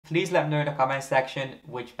Please let me know in the comment section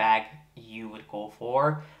which bag you would go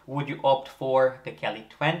for. Would you opt for the Kelly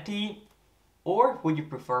 20 or would you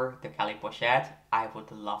prefer the Kelly Pochette? I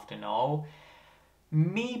would love to know.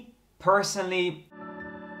 Me personally,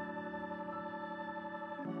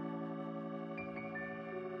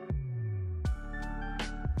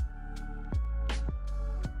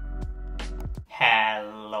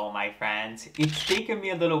 hello my friends, it's taken me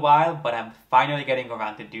a little while, but I'm finally getting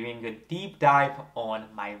around to doing a deep dive on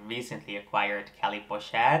my recently acquired Kelly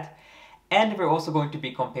Pochette, and we're also going to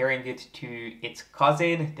be comparing it to its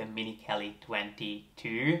cousin, the Mini Kelly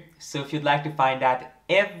 22. So if you'd like to find out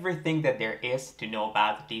everything that there is to know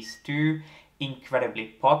about these two incredibly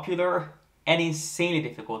popular and insanely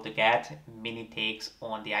difficult to get mini takes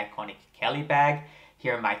on the iconic Kelly bag,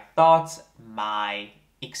 here are my thoughts, my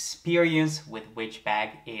experience with which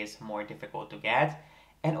bag is more difficult to get,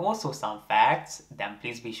 and also some facts, then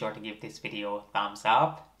please be sure to give this video a thumbs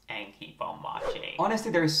up and keep on watching.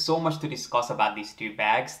 Honestly, there is so much to discuss about these two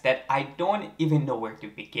bags that I don't even know where to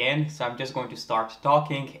begin, so I'm just going to start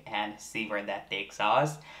talking and see where that takes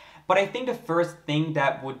us. But I think the first thing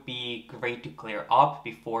that would be great to clear up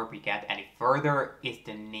before we get any further is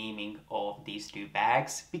the naming of these two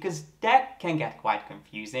bags, because that can get quite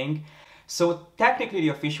confusing. So technically the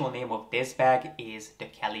official name of this bag is the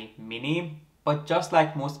Kelly Mini, but just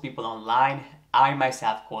like most people online, I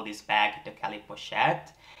myself call this bag the Kelly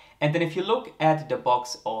Pochette. And then if you look at the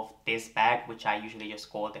box of this bag, which I usually just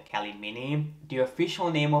call the Kelly Mini, the official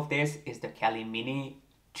name of this is the Kelly Mini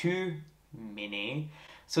 2 Mini.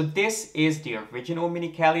 So this is the original Mini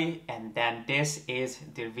Kelly, and then this is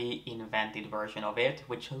the reinvented version of it,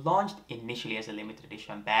 which launched initially as a limited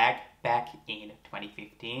edition bag back in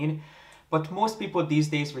 2015. But most people these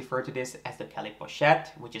days refer to this as the Kelly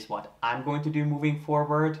Pochette, which is what I'm going to do moving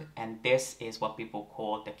forward. And this is what people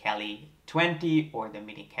call the Kelly 20 or the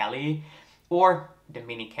Mini Kelly, or the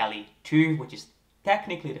Mini Kelly 2, which is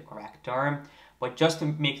technically the correct term. But just to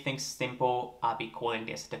make things simple, I'll be calling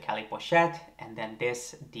this the Kelly Pochette and then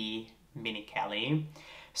this the Mini Kelly.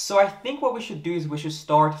 So I think what we should do is we should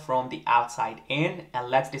start from the outside in, and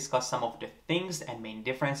let's discuss some of the things and main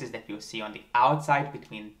differences that you'll see on the outside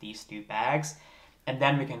between these two bags. And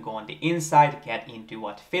then we can go on the inside, get into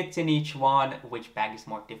what fits in each one, which bag is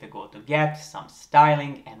more difficult to get, some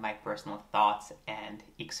styling, and my personal thoughts and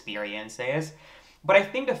experiences. But I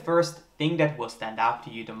think the first thing that will stand out to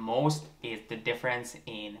you the most is the difference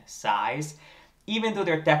in size. Even though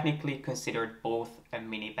they're technically considered both a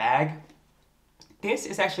mini bag, this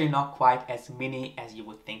is actually not quite as mini as you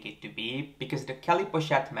would think it to be, because the Kelly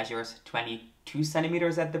Pochette measures 22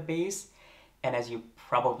 centimeters at the base, and as you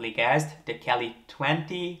probably guessed, the Kelly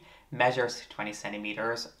 20 measures 20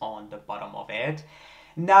 centimeters on the bottom of it.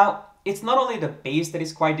 Now, it's not only the base that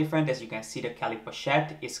is quite different. As you can see, the Kelly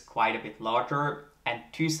Pochette is quite a bit larger, and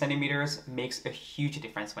 2 centimeters makes a huge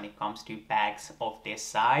difference when it comes to bags of this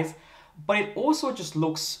size, but it also just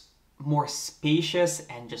looks more spacious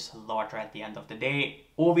and just larger at the end of the day.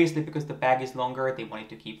 Obviously, because the bag is longer, they wanted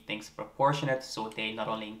to keep things proportionate, so they not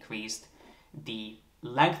only increased the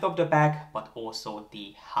length of the bag, but also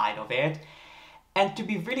the height of it. And to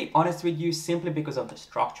be really honest with you, simply because of the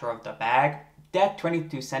structure of the bag, that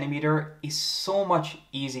 22 centimeter is so much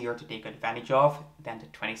easier to take advantage of than the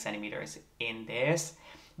 20 centimeters in this.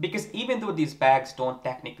 Because even though these bags don't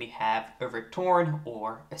technically have a return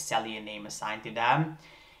or a Cellier name assigned to them,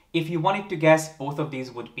 if you wanted to guess, both of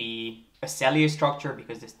these would be a Cellier structure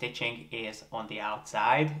because the stitching is on the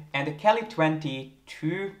outside. And the Kelly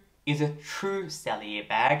 22 is a true Cellier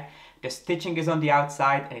bag. The stitching is on the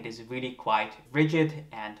outside and it is really quite rigid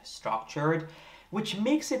and structured, which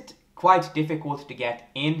makes it quite difficult to get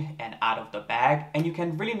in and out of the bag. And you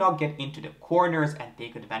can really not get into the corners and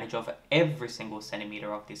take advantage of every single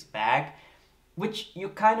centimeter of this bag, which you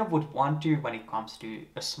kind of would want to when it comes to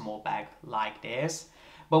a small bag like this.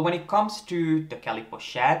 But when it comes to the Kelly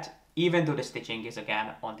Pochette, even though the stitching is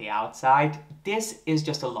again on the outside, this is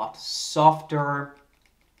just a lot softer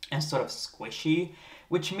and sort of squishy,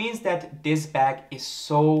 which means that this bag is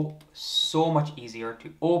so much easier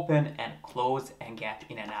to open and close and get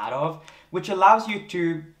in and out of, which allows you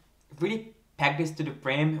to really peg this to the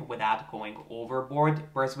brim without going overboard.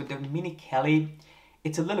 Whereas with the Mini Kelly,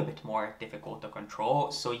 it's a little bit more difficult to control.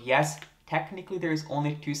 So yes, technically there is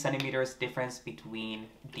only 2 centimeters difference between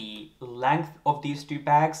the length of these two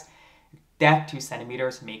bags. That 2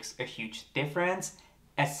 centimeters makes a huge difference,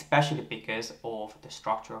 especially because of the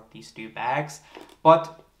structure of these two bags.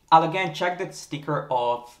 But I'll again check the sticker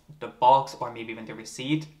of the box or maybe even the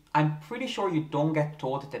receipt. I'm pretty sure you don't get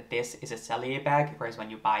told that this is a Cellier bag, whereas when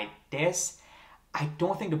you buy this, I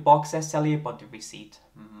don't think the box says cellier, but the receipt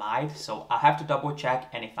might. So I'll have to double check,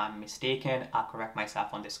 and if I'm mistaken, I'll correct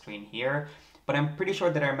myself on the screen here. But I'm pretty sure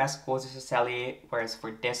that Hermes calls this a cellier, whereas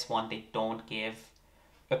for this one, they don't give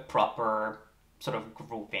a proper sort of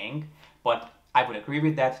grouping. But I would agree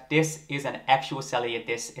with that. This is an actual cellier.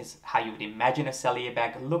 This is how you would imagine a cellier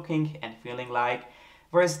bag looking and feeling like.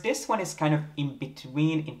 Whereas this one is kind of in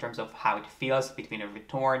between in terms of how it feels between a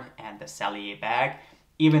return and the cellier bag,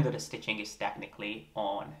 even though the stitching is technically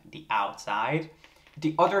on the outside.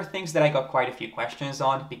 The other things that I got quite a few questions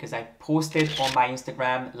on, because I posted on my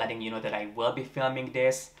Instagram letting you know that I will be filming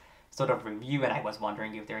this sort of review, and I was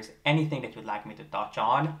wondering if there's anything that you'd like me to touch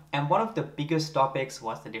on. And one of the biggest topics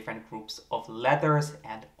was the different groups of leathers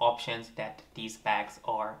and options that these bags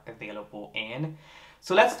are available in.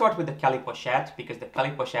 So let's start with the Kelly Pochette, because the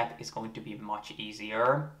Kelly Pochette is going to be much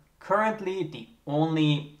easier. Currently, the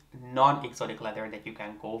only non-exotic leather that you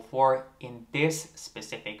can go for in this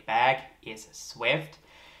specific bag is Swift,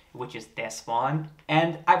 which is this one.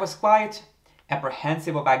 And I was quite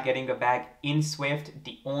apprehensive about getting a bag in Swift.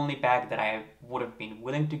 The only bag that I would have been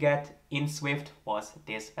willing to get in Swift was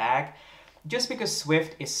this bag, just because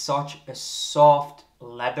Swift is such a soft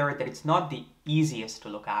leather that it's not the easiest to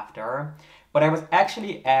look after. But I was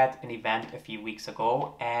actually at an event a few weeks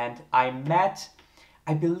ago, and I met,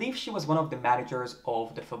 I believe she was one of the managers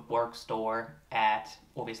of the Faubourg store at,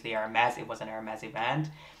 obviously, Hermes. It was an Hermes event.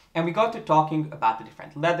 And we got to talking about the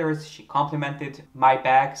different leathers. She complimented my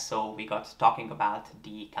bag, so we got talking about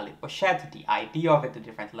the Kelly Pochette, the idea of it, the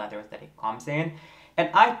different leathers that it comes in. And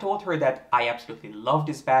I told her that I absolutely love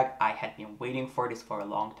this bag. I had been waiting for this for a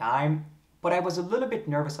long time, but I was a little bit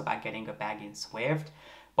nervous about getting a bag in Swift.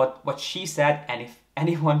 But what she said, and if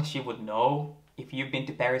anyone she would know, if you've been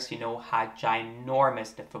to Paris, you know how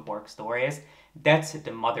ginormous the Faubourg store is. That's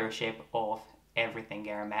the mothership of everything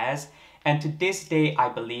Hermes. And to this day, I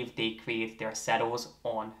believe they create their saddles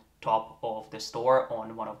on top of the store,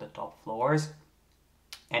 on one of the top floors.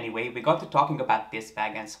 Anyway, we got to talking about this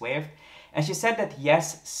bag and Swift, and she said that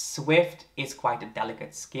yes, Swift is quite a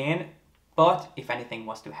delicate skin, but if anything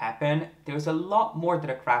was to happen, there's a lot more that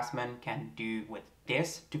a craftsman can do with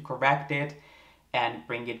this to correct it and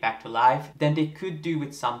bring it back to life than they could do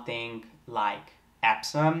with something like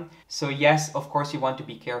Epsom. So yes, of course you want to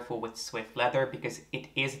be careful with Swift leather because it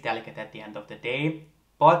is delicate at the end of the day,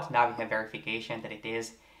 but now we have verification that it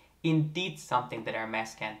is indeed something that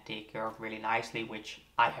Hermes can take care of really nicely, which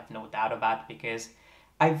I have no doubt about because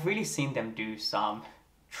I've really seen them do some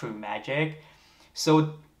true magic.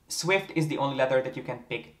 So Swift is the only leather that you can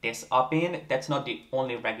pick this up in. That's not the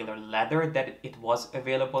only regular leather that it was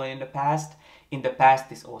available in the past. In the past,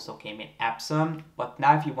 this also came in Epsom, but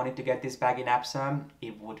now if you wanted to get this bag in Epsom,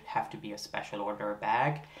 it would have to be a special order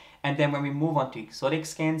bag. And then when we move on to exotic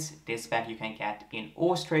skins, this bag you can get in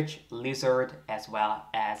ostrich, lizard, as well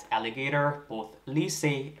as alligator, both lisse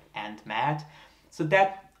and matte. So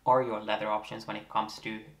that are your leather options when it comes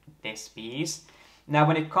to this piece. Now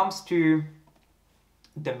when it comes to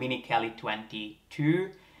the Mini Kelly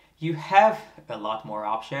 22, you have a lot more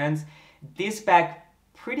options. This bag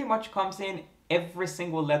pretty much comes in every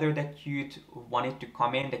single leather that you'd want it to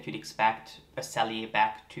come in, that you'd expect a cellier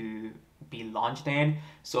bag to be launched in.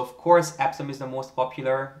 So of course Epsom is the most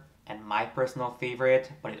popular and my personal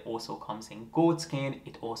favorite, but it also comes in goatskin,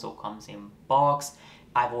 it also comes in box.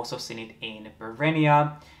 I've also seen it in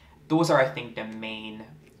Bavarian. Those are, I think, the main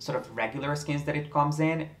sort of regular skins that it comes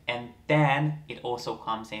in, and then it also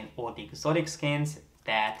comes in all the exotic skins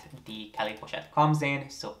that the Kelly Pochette comes in.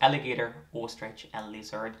 So alligator, ostrich, and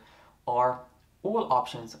lizard are all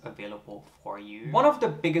options available for you. One of the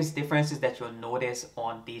biggest differences that you'll notice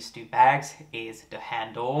on these two bags is the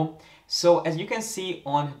handle. So as you can see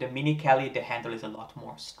on the Mini Kelly, the handle is a lot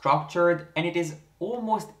more structured, and it is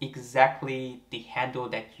almost exactly the handle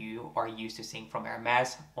that you are used to seeing from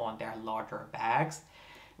Hermes on their larger bags.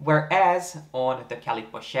 Whereas on the Kelly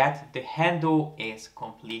Pochette, the handle is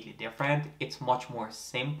completely different. It's much more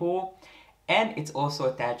simple, and it's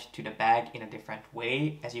also attached to the bag in a different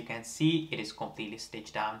way. As you can see, it is completely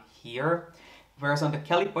stitched down here. Whereas on the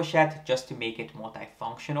Kelly Pochette, just to make it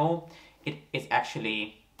multifunctional, it is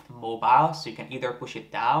actually mobile. So you can either push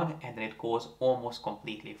it down and then it goes almost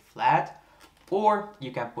completely flat, or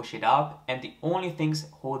you can push it up, and the only things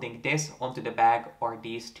holding this onto the bag are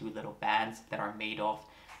these two little bands that are made of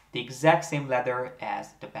the exact same leather as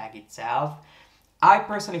the bag itself. I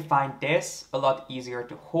personally find this a lot easier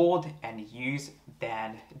to hold and use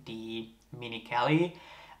than the Mini Kelly.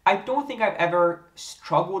 I don't think I've ever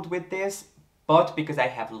struggled with this, but because I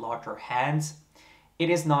have larger hands, it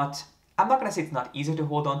is not, I'm not gonna say it's not easy to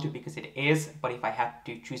hold on to because it is, but if I had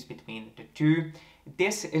to choose between the two,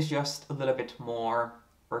 This is just a little bit more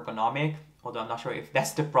ergonomic, although I'm not sure if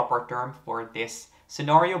that's the proper term for this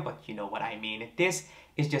scenario, but you know what I mean. This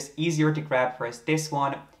is just easier to grab, whereas this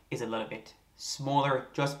one is a little bit smaller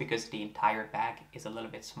just because the entire bag is a little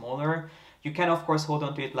bit smaller. You can of course hold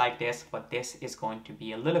on to it like this, but this is going to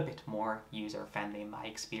be a little bit more user-friendly in my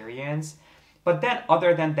experience. But then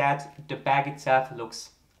other than that, the bag itself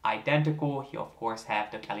looks identical. You of course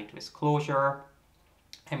have the Kelly twist closure.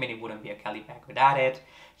 I mean, it wouldn't be a Kelly bag without it.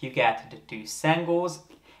 You get the two sangles.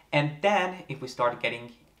 And then if we start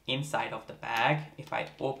getting inside of the bag, if I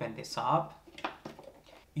open this up,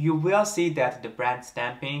 you will see that the brand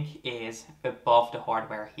stamping is above the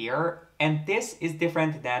hardware here. And this is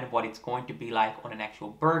different than what it's going to be like on an actual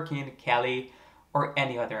Birkin, Kelly, or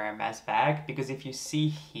any other Hermes bag. Because if you see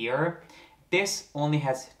here, this only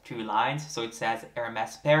has two lines. So it says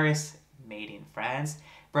Hermes Paris, made in France.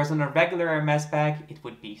 Whereas on a regular Hermes bag, it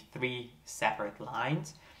would be three separate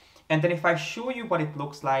lines. And then if I show you what it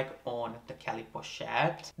looks like on the Kelly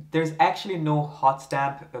Pochette, there's actually no hot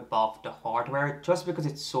stamp above the hardware just because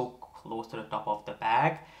it's so close to the top of the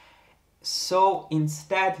bag. So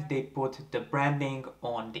instead they put the branding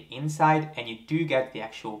on the inside and you do get the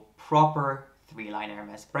actual proper three-line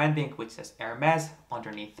Hermes branding, which says Hermes,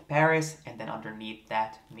 underneath Paris, and then underneath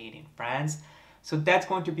that made in France. So that's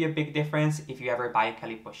going to be a big difference if you ever buy a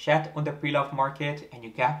Kelly Pochette on the pre-loved market and you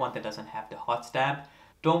get one that doesn't have the hot stamp.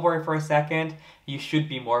 Don't worry for a second, you should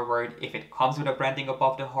be more worried if it comes with a branding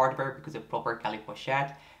above the hardware because a proper Kelly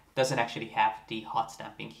Pochette doesn't actually have the hot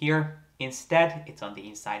stamping here. Instead, it's on the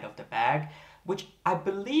inside of the bag, which I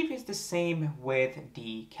believe is the same with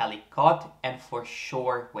the Kelly Cut and for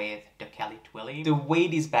sure with the Kelly Twilly. The way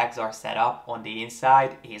these bags are set up on the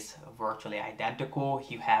inside is virtually identical.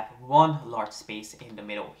 You have one large space in the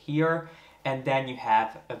middle here, and then you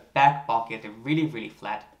have a back pocket, a really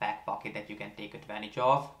flat back pocket that you can take advantage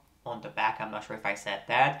of on the back. I'm not sure if I said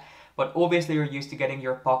that, but obviously you're used to getting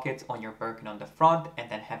your pockets on your Birkin on the front and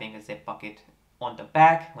then having a zip pocket on the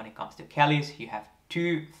back. When it comes to Kellys, you have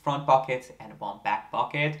two front pockets and one back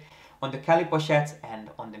pocket. On the Kelly Pochettes and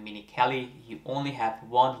on the Mini Kelly, you only have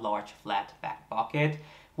one large flat back pocket,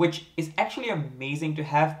 which is actually amazing to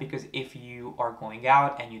have because if you are going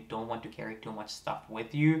out and you don't want to carry too much stuff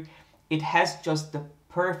with you, it has just the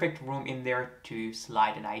perfect room in there to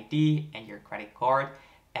slide an ID and your credit card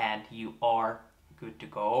and you are good to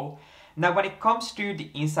go. Now, when it comes to the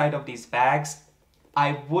inside of these bags,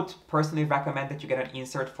 I would personally recommend that you get an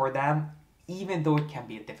insert for them, even though it can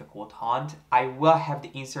be a difficult hunt. I will have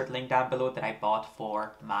the insert link down below that I bought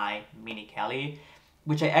for my Mini Kelly,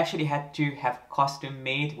 which I actually had to have custom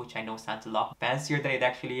made, which I know sounds a lot fancier than it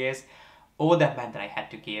actually is. All that meant that I had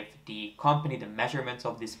to give the company the measurements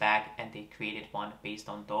of this bag and they created one based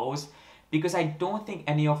on those, because I don't think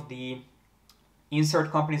any of the insert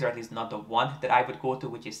companies, or at least not the one that I would go to,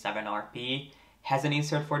 which is 7RP, has an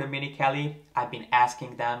insert for the Mini Kelly. I've been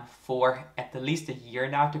asking them for at least a year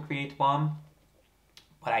now to create one,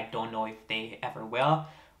 but I don't know if they ever will.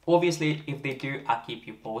 Obviously, if they do, I'll keep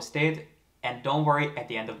you posted. And don't worry, at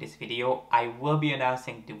the end of this video, I will be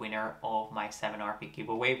announcing the winner of my 7RP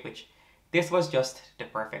giveaway, which this was just the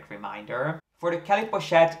perfect reminder. For the Kelly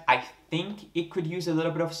Pochette, I think it could use a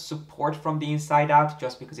little bit of support from the inside out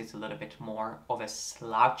just because it's a little bit more of a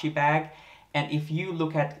slouchy bag. And if you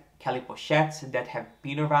look at Kelly Pochettes that have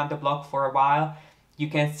been around the block for a while, you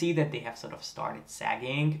can see that they have sort of started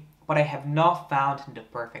sagging, but I have not found the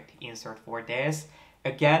perfect insert for this.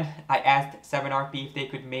 Again, I asked 7RP if they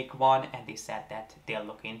could make one and they said that they'll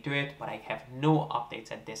look into it, but I have no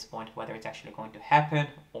updates at this point whether it's actually going to happen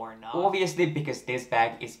or not. Obviously, because this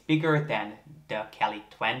bag is bigger than the Kelly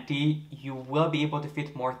 20, you will be able to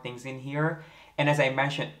fit more things in here. And as I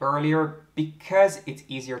mentioned earlier, because it's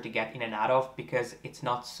easier to get in and out of, because it's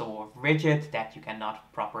not so rigid that you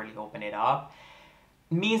cannot properly open it up,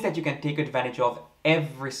 means that you can take advantage of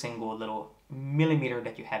every single little millimeter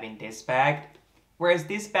that you have in this bag. Whereas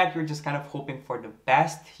this bag, you're just kind of hoping for the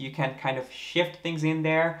best. You can kind of shift things in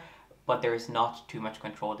there, but there is not too much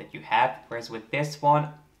control that you have. Whereas with this one,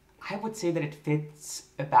 I would say that it fits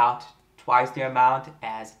about twice the amount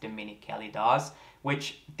as the Mini Kelly does,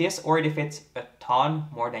 which this already fits a ton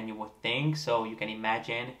more than you would think. So you can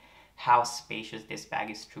imagine how spacious this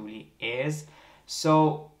bag truly is.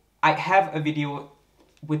 So I have a video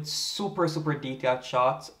with super detailed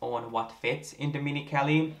shots on what fits in the Mini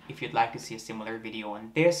Kelly. If you'd like to see a similar video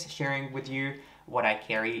on this, sharing with you what I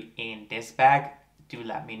carry in this bag, do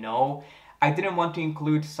let me know. I didn't want to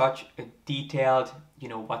include such a detailed,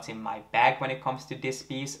 what's in my bag when it comes to this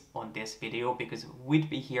piece on this video because we'd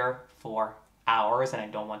be here for hours and I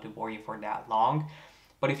don't want to bore you for that long.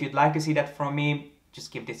 But if you'd like to see that from me,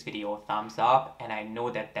 just give this video a thumbs up, and I know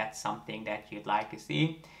that that's something that you'd like to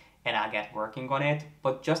see, and I'll get working on it.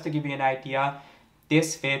 But just to give you an idea,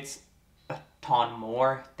 this fits a ton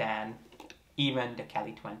more than even the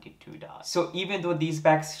Kelly 22 does. So even though these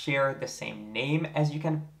bags share the same name, as you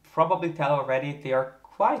can probably tell already, they are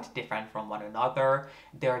quite different from one another.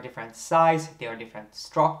 They are different size, they are different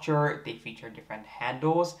structure, they feature different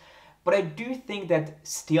handles. But I do think that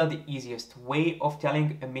still the easiest way of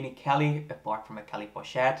telling a Mini Kelly apart from a Kelly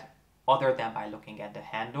Pochette, other than by looking at the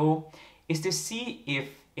handle, is to see if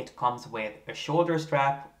it comes with a shoulder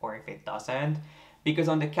strap or if it doesn't. Because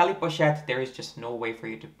on the Kelly Pochette, there is just no way for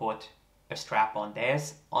you to put a strap on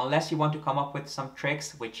this, unless you want to come up with some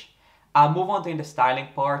tricks, which I'll move on to in the styling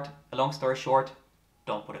part. A long story short,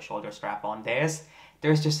 don't put a shoulder strap on this.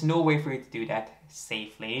 There's just no way for you to do that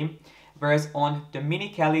safely. Whereas on the Mini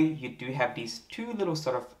Kelly, you do have these two little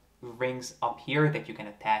sort of rings up here that you can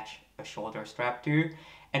attach a shoulder strap to.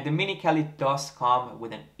 And the Mini Kelly does come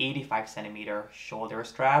with an 85 centimeter shoulder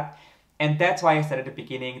strap. And that's why I said at the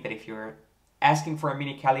beginning that if you're asking for a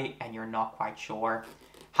Mini Kelly and you're not quite sure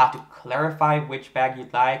how to clarify which bag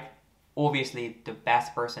you'd like, obviously the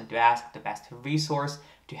best person to ask, the best resource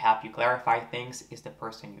to help you clarify things is the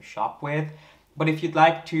person you shop with. But if you'd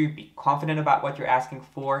like to be confident about what you're asking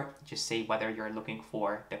for, just say whether you're looking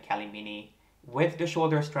for the Kelly Mini with the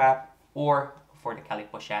shoulder strap or for the Kelly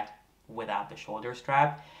Pochette without the shoulder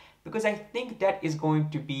strap, because I think that is going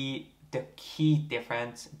to be the key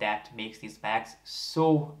difference that makes these bags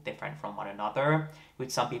so different from one another,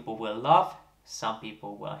 which some people will love, some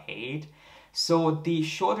people will hate. So the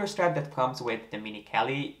shoulder strap that comes with the Mini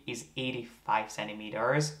Kelly is 85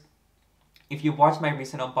 centimeters. If you watched my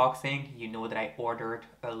recent unboxing, you know that I ordered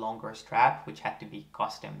a longer strap, which had to be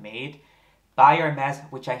custom made by Hermes,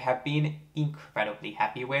 which I have been incredibly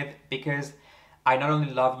happy with, because I not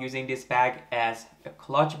only love using this bag as a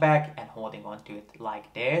clutch bag and holding onto it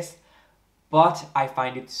like this, but I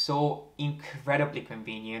find it so incredibly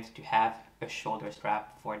convenient to have a shoulder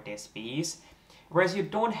strap for this piece. Whereas you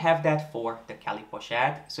don't have that for the Kelly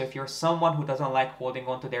Pochette. So if you're someone who doesn't like holding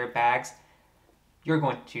onto their bags, you're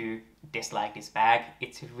going to dislike this bag.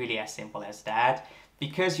 It's really as simple as that.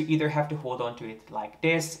 Because you either have to hold on to it like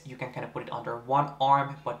this, you can kind of put it under one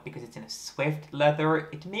arm, but because it's in a Swift leather,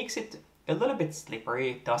 it makes it a little bit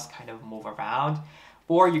slippery. It does kind of move around.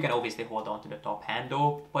 Or you can obviously hold on to the top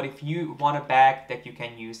handle. But if you want a bag that you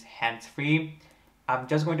can use hands-free, I'm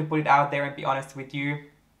just going to put it out there and be honest with you,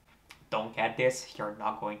 don't get this, you're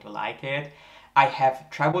not going to like it. I have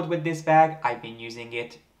traveled with this bag. I've been using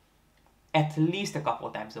it at least a couple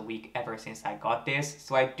of times a week ever since I got this.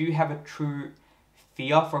 So I do have a true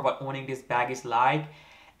feel for what owning this bag is like.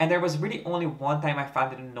 And there was really only one time I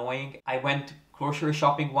found it annoying. I went grocery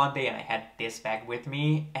shopping one day and I had this bag with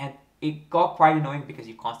me, and it got quite annoying because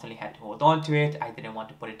you constantly had to hold on to it. I didn't want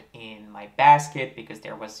to put it in my basket because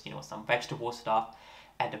there was, some vegetable stuff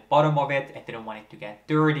at the bottom of it. I didn't want it to get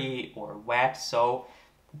dirty or wet. So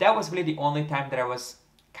that was really the only time that I was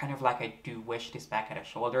kind of like, I do wish this bag had a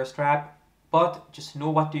shoulder strap. But just know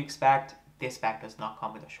what to expect. This bag does not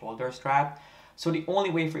come with a shoulder strap. So the only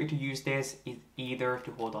way for you to use this is either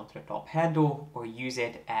to hold on to the top handle or use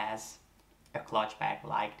it as a clutch bag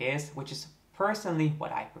like this, which is personally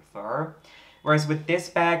what I prefer. Whereas with this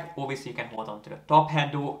bag, obviously you can hold on to the top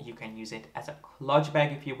handle. You can use it as a clutch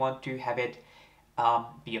bag if you want to have it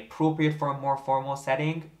be appropriate for a more formal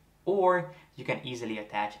setting, or you can easily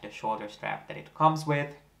attach the shoulder strap that it comes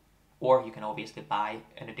with, or you can obviously buy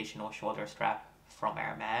an additional shoulder strap from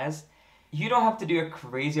Hermes. You don't have to do a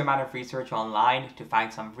crazy amount of research online to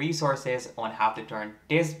find some resources on how to turn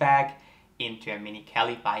this bag into a Mini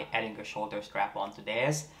Kelly by adding a shoulder strap onto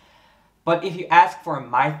this. But if you ask for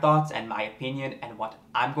my thoughts and my opinion and what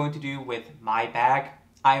I'm going to do with my bag,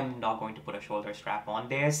 I am not going to put a shoulder strap on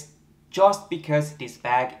this, just because this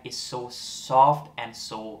bag is so soft and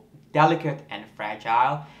so delicate and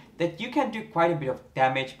fragile that you can do quite a bit of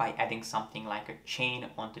damage by adding something like a chain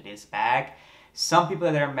onto this bag. Some people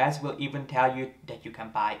at Hermes will even tell you that you can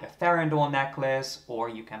buy a farandole necklace, or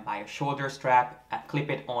you can buy a shoulder strap, clip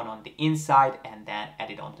it on the inside and then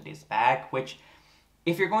add it onto this bag, which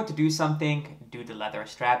if you're going to do something, do the leather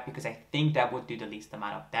strap, because I think that would do the least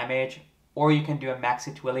amount of damage. Or you can do a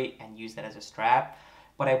maxi twilly and use that as a strap.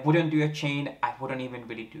 But I wouldn't do a chain. I wouldn't even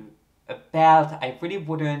really do a belt. I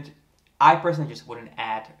personally just wouldn't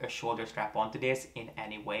add a shoulder strap onto this in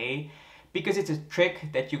any way, because it's a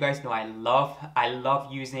trick that you guys know I love. I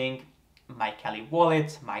love using my Kelly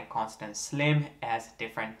wallet, my Constant Slim as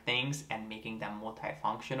different things and making them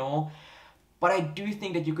multifunctional. But I do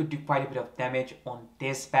think that you could do quite a bit of damage on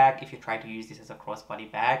this bag if you try to use this as a crossbody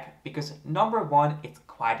bag, because number one, it's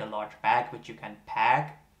quite a large bag which you can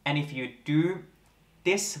pack, and if you do,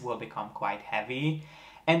 this will become quite heavy.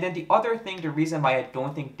 And then the other thing, the reason why I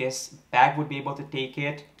don't think this bag would be able to take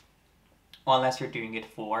it, unless you're doing it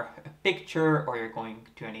for a picture or you're going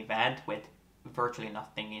to an event with virtually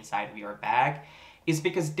nothing inside of your bag, is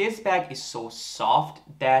because this bag is so soft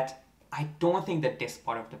that I don't think that this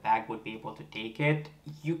part of the bag would be able to take it.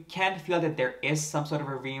 You can feel that there is some sort of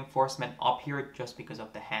a reinforcement up here just because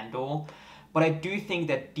of the handle, but I do think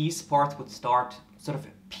that these parts would start sort of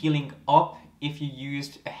peeling up if you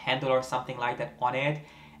used a handle or something like that on it,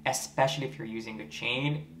 especially if you're using a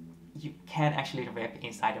chain. You can actually rip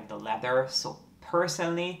inside of the leather. So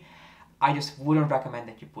personally, I just wouldn't recommend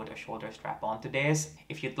that you put a shoulder strap onto this.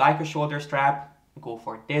 If you'd like a shoulder strap, go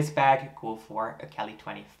for this bag, go for a Kelly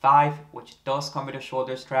 25, which does come with a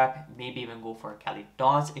shoulder strap. Maybe even go for a Kelly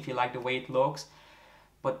Dance if you like the way it looks.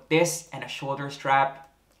 But this and a shoulder strap,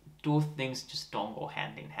 those things just don't go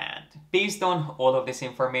hand in hand. Based on all of this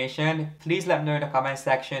information, please let me know in the comment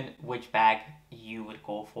section which bag you would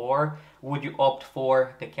go for. Would you opt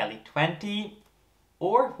for the Kelly 20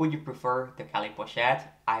 or would you prefer the Kelly Pochette?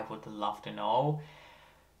 I would love to know.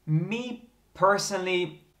 Me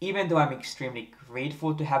personally, even though I'm extremely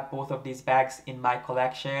grateful to have both of these bags in my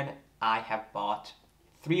collection, I have bought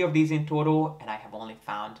 3 of these in total and I have only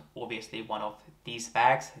found obviously one of these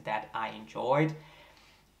bags that I enjoyed.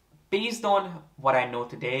 Based on what I know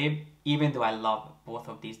today, even though I love both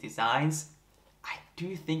of these designs, I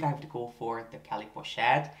do think I have to go for the Kelly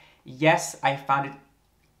Pochette. Yes, I found it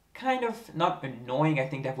kind of not annoying, I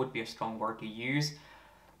think that would be a strong word to use,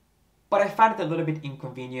 but I found it a little bit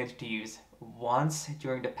inconvenient to use once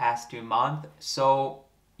during the past 2 months. So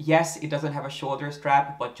yes, it doesn't have a shoulder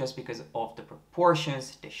strap, but just because of the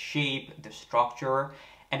proportions, the shape, the structure,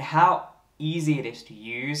 and how easy it is to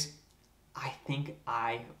use, I think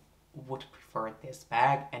I would prefer this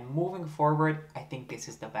bag. And moving forward, I think this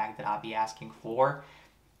is the bag that I'll be asking for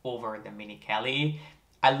over the Mini Kelly.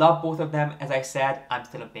 I love both of them. As I said, I'm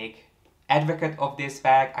still a big advocate of this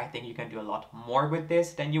bag. I think you can do a lot more with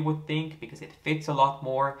this than you would think because it fits a lot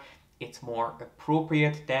more. It's more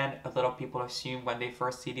appropriate than a lot of people assume when they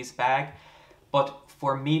first see this bag. But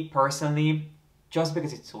for me personally, just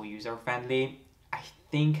because it's so user-friendly, I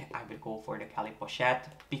think I would go for the Kelly Pochette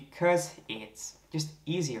because it's just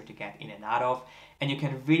easier to get in and out of, and you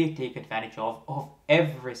can really take advantage of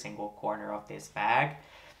every single corner of this bag.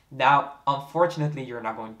 Now, unfortunately, you're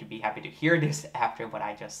not going to be happy to hear this after what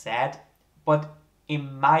I just said, but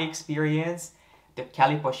in my experience, the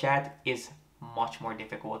Kelly Pochette is much more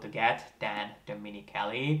difficult to get than the Mini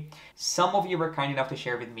Kelly. Some of you were kind enough to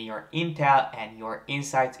share with me your intel and your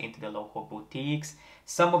insights into the local boutiques.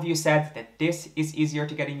 Some of you said that this is easier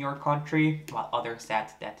to get in your country, while others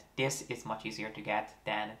said that this is much easier to get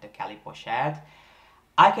than the Kelly Pochette.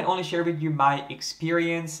 I can only share with you my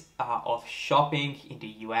experience of shopping in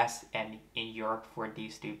the US and in Europe for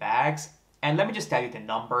these 2 bags. And let me just tell you the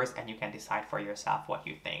numbers and you can decide for yourself what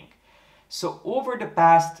you think. So over the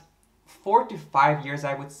past 4 to 5 years,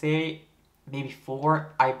 I would say, maybe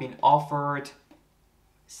 4, I've been offered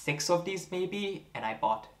 6 of these maybe, and I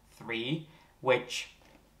bought 3, which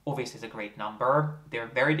obviously is a great number. They're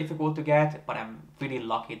very difficult to get, but I'm really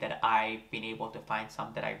lucky that I've been able to find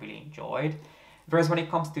some that I really enjoyed. Whereas when it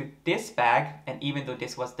comes to this bag, and even though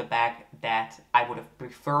this was the bag that I would have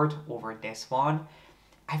preferred over this one,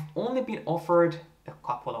 I've only been offered a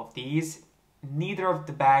couple of these. Neither of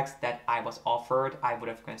the bags that I was offered I would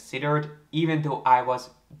have considered, even though I was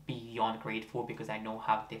beyond grateful because I know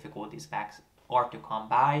how difficult these bags are to come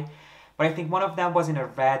by. But I think one of them was in a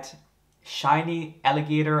red shiny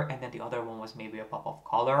alligator, and then the other one was maybe a pop of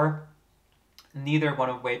color. Neither one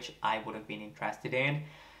of which I would have been interested in.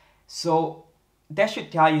 So that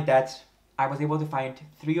should tell you that I was able to find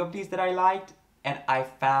 3 of these that I liked, and I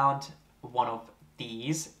found one of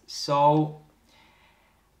these. So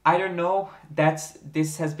I don't know,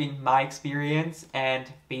 this has been my experience,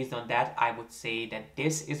 and based on that I would say that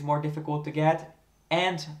this is more difficult to get.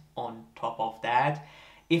 And on top of that,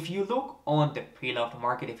 if you look on the pre-loved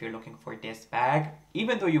market, if you're looking for this bag,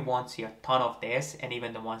 even though you won't see a ton of this, and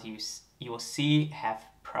even the ones you will see have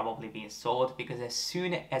probably been sold, because as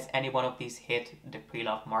soon as any one of these hit the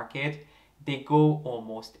pre-loved market, they go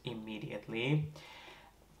almost immediately.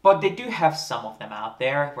 But they do have some of them out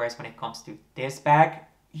there, whereas when it comes to this bag,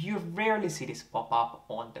 you rarely see this pop up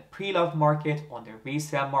on the pre-loved market, on the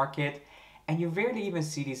resale market, and you rarely even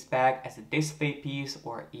see this bag as a display piece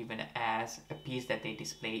or even as a piece that they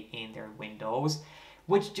display in their windows,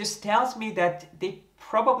 which just tells me that they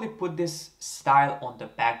probably put this style on the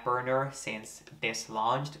back burner since this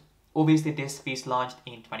launched. Obviously, this piece launched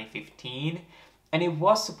in 2015 and it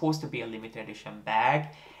was supposed to be a limited edition bag.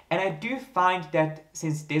 And I do find that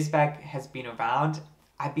since this bag has been around,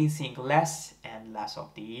 I've been seeing less and less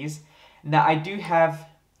of these. Now, I do have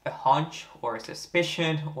a hunch or a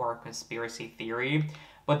suspicion or a conspiracy theory,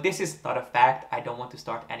 but this is not a fact. I don't want to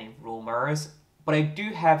start any rumors, but I do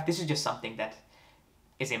have, this is just something that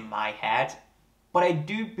is in my head, but I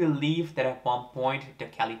do believe that at one point the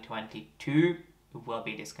Kelly 22 will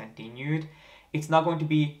be discontinued. It's not going to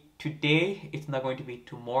be today, it's not going to be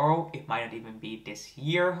tomorrow, it might not even be this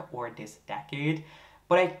year or this decade,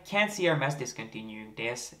 but I can't see Hermes discontinuing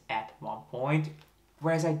this at one point,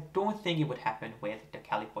 whereas I don't think it would happen with the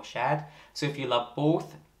Kelly Pochette. So if you love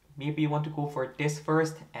both, maybe you want to go for this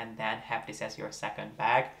first and then have this as your second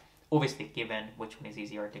bag, obviously given which one is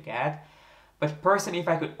easier to get. But personally, if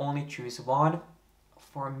I could only choose one,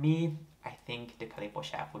 for me, I think the Kelly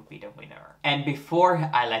Pochette would be the winner. And before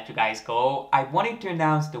I let you guys go, I wanted to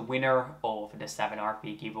announce the winner of the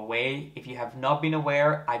 7RP giveaway. If you have not been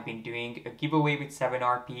aware, I've been doing a giveaway with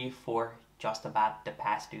 7RP for just about the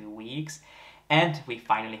past 2 weeks. And we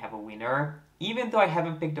finally have a winner. Even though I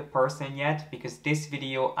haven't picked the person yet, because this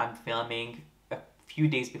video I'm filming a few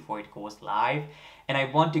days before it goes live. And I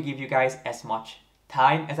want to give you guys as much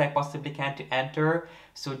time as I possibly can to enter.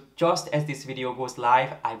 So just as this video goes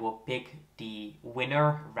live, I will pick the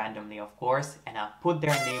winner randomly, of course, and I'll put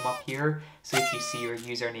their name up here. So if you see your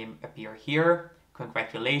username appear here,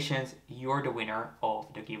 congratulations, you're the winner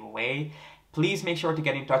of the giveaway. Please make sure to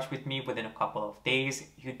get in touch with me within a couple of days.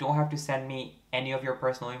 You don't have to send me any of your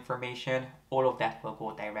personal information. All of that will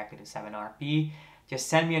go directly to 7RP. Just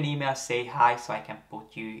send me an email, say hi, so I can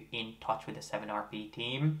put you in touch with the 7RP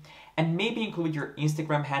team. And maybe include your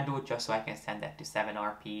Instagram handle just so I can send that to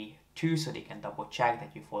 7RP too, so they can double check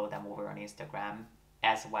that you follow them over on Instagram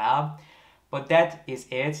as well. But that is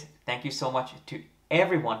it. Thank you so much to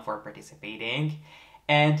everyone for participating.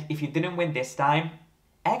 And if you didn't win this time,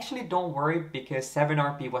 actually don't worry, because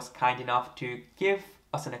 7RP was kind enough to give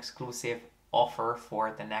us an exclusive offer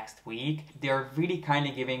for the next week. They're really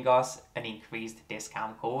kindly giving us an increased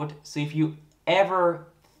discount code. So if you ever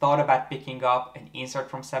thought about picking up an insert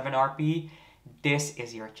from 7RP, this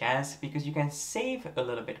is your chance, because you can save a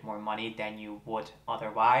little bit more money than you would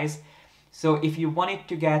otherwise. So if you wanted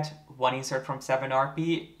to get one insert from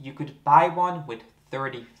 7RP, you could buy one with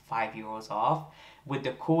 35 euros off with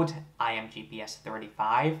the code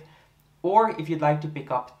IMGPS35. Or if you'd like to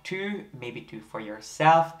pick up two, maybe two for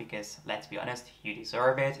yourself, because let's be honest, you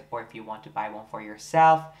deserve it. Or if you want to buy one for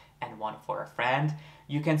yourself and one for a friend,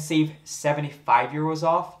 you can save 75 euros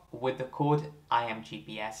off with the code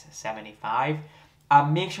IMGPS75. I'll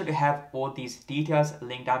make sure to have all these details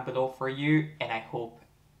linked down below for you, and I hope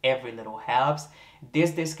every little helps.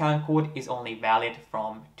 This discount code is only valid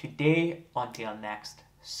from today until next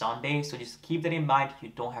Sunday, so just keep that in mind. You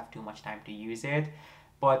don't have too much time to use it,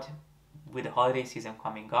 but with the holiday season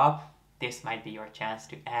coming up, this might be your chance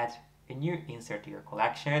to add a new insert to your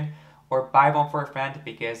collection or buy one for a friend,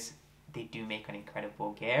 because they do make an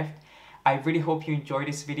incredible gift. I really hope you enjoyed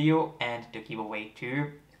this video and the giveaway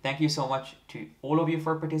too. Thank you so much to all of you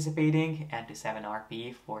for participating, and to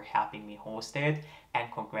 7RP for helping me host it,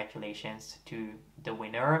 and congratulations to the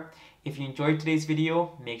winner. If you enjoyed today's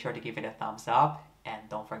video, make sure to give it a thumbs up and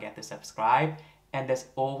don't forget to subscribe. And as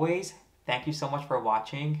always, thank you so much for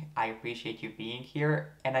watching. I appreciate you being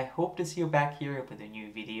here, and I hope to see you back here with a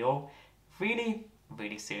new video really,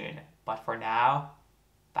 really soon. But for now,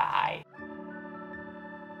 bye.